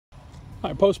All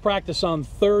right, post-practice on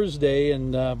Thursday,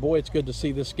 and boy, it's good to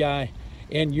see this guy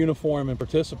in uniform and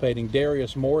participating.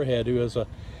 Darius Morehead, who is a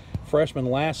freshman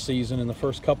last season, in the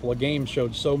first couple of games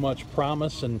showed so much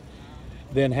promise and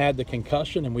then had the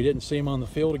concussion, and we didn't see him on the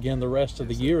field again the rest of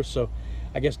the year. So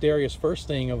I guess, Darius, first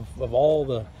thing of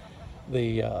all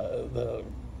the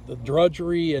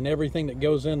drudgery and everything that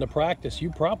goes into practice,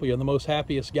 you probably are the most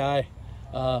happiest guy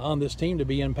on this team to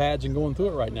be in pads and going through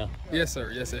it right now. Yes,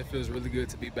 sir. Yes, sir. It feels really good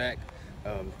to be back.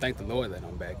 Thank the Lord that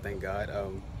I'm back. Thank God.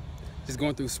 Just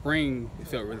going through spring, it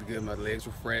felt really good. My legs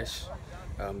were fresh.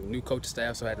 New coaching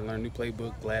staff, so I had to learn a new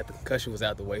playbook. Glad the concussion was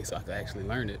out the way so I could actually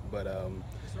learn it. But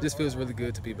just feels really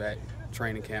good to be back,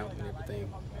 training camp and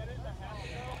everything.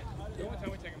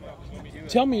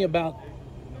 Tell me about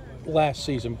last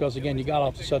season, because again, you got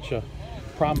off to such a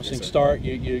promising start.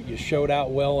 You showed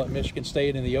out well at Michigan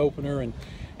State in the opener,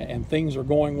 and things are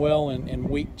going well in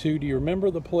week 2. Do you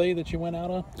remember the play that you went out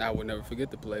on? I would never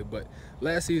forget the play, but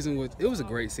last season was a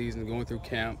great season, going through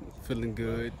camp, feeling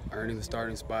good, earning the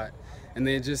starting spot, and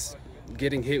then just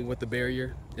getting hit with the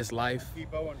barrier. It's life.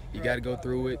 You got to go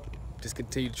through it. Just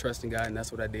continue to trust in God, and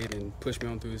that's what I did, and pushed me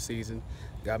on through the season.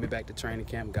 Got me back to training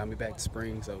camp, got me back to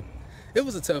spring. So it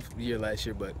was a tough year last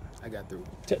year, but I got through.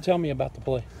 Tell me about the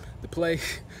play. The play,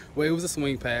 well, it was a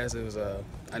swing pass. It was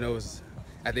I know it was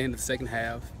at the end of the second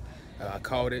half. I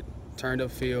caught it, turned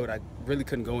upfield. I really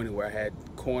couldn't go anywhere. I had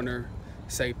corner,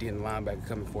 safety, and linebacker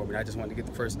coming for me. And I just wanted to get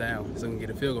the first down so I can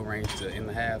get a field goal range to end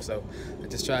the half. So I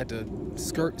just tried to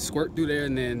squirt through there,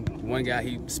 and then one guy,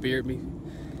 he speared me,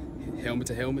 helmet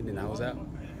to helmet, and I was out.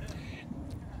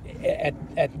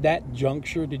 At that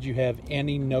juncture, did you have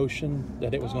any notion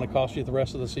that it was going to cost you the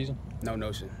rest of the season? No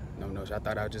notion. No notion. I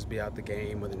thought I would just be out the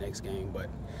game or the next game, but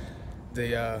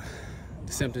the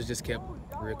symptoms just kept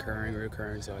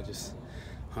reoccurring, so I just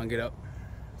hung it up.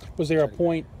 Was there a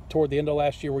point toward the end of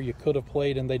last year where you could have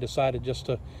played and they decided just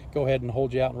to go ahead and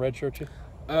hold you out and redshirt you?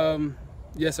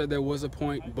 Yes, sir, there was a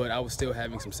point, but I was still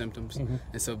having some symptoms. And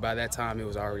so by that time, it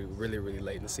was already really, really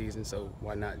late in the season, so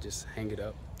why not just hang it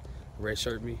up,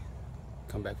 redshirt me,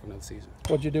 come back for another season.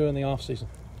 What'd you do in the off season?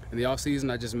 In the off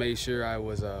season, I just made sure I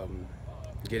was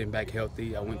getting back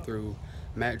healthy. I went through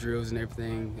mat drills and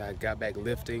everything. I got back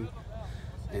lifting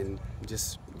and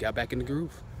just got back in the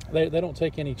groove. They don't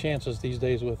take any chances these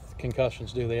days with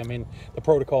concussions, do they? I mean, the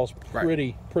protocol's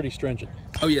pretty stringent.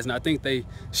 Oh yes, and I think they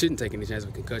shouldn't take any chances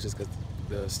with concussions, because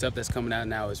the stuff that's coming out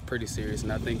now is pretty serious,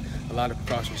 and I think a lot of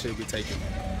precautions should be taken.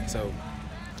 So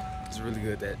it's really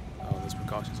good that all those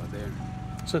precautions are there.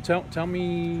 So tell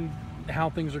me how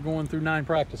things are going through 9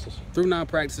 practices. Through 9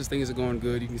 practices, things are going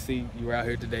good. You can see you were out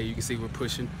here today. You can see we're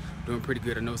pushing, doing pretty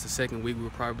good. I know it's the second week. We were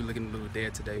probably looking a little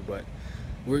dead today, but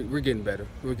we're getting better.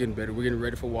 We're getting better. We're getting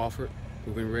ready for Wofford.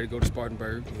 We're getting ready to go to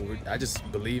Spartanburg. And I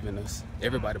just believe in us.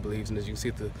 Everybody believes in us. You can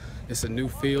see it's a new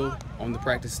field on the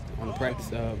practice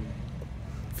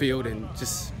field, and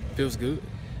just feels good.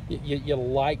 You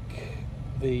like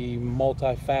the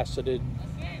multifaceted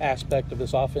aspect of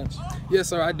this offense? Yes,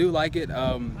 sir. I do like it.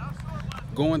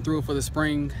 Going through it for the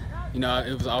spring, you know,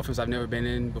 it was an offense I've never been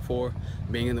in before.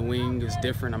 Being in the wing is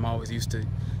different. I'm always used to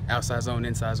outside zone,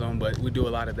 inside zone, but we do a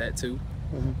lot of that too,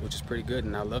 which is pretty good,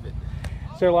 and I love it.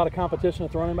 Is there a lot of competition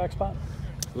at the running back spot?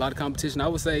 A lot of competition. I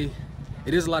would say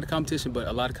it is a lot of competition, but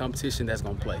a lot of competition that's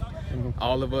going to play.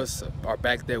 All of us are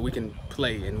back there. We can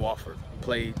play in Wofford,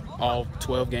 play all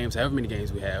 12 games, however many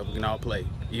games we have. We can all play.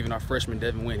 Even our freshman,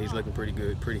 Devin Wynn, he's looking pretty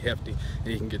good, pretty hefty, and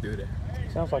he can get through there.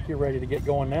 Sounds like you're ready to get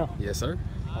going now. Yes, sir.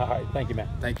 All right. Thank you, man.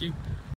 Thank you.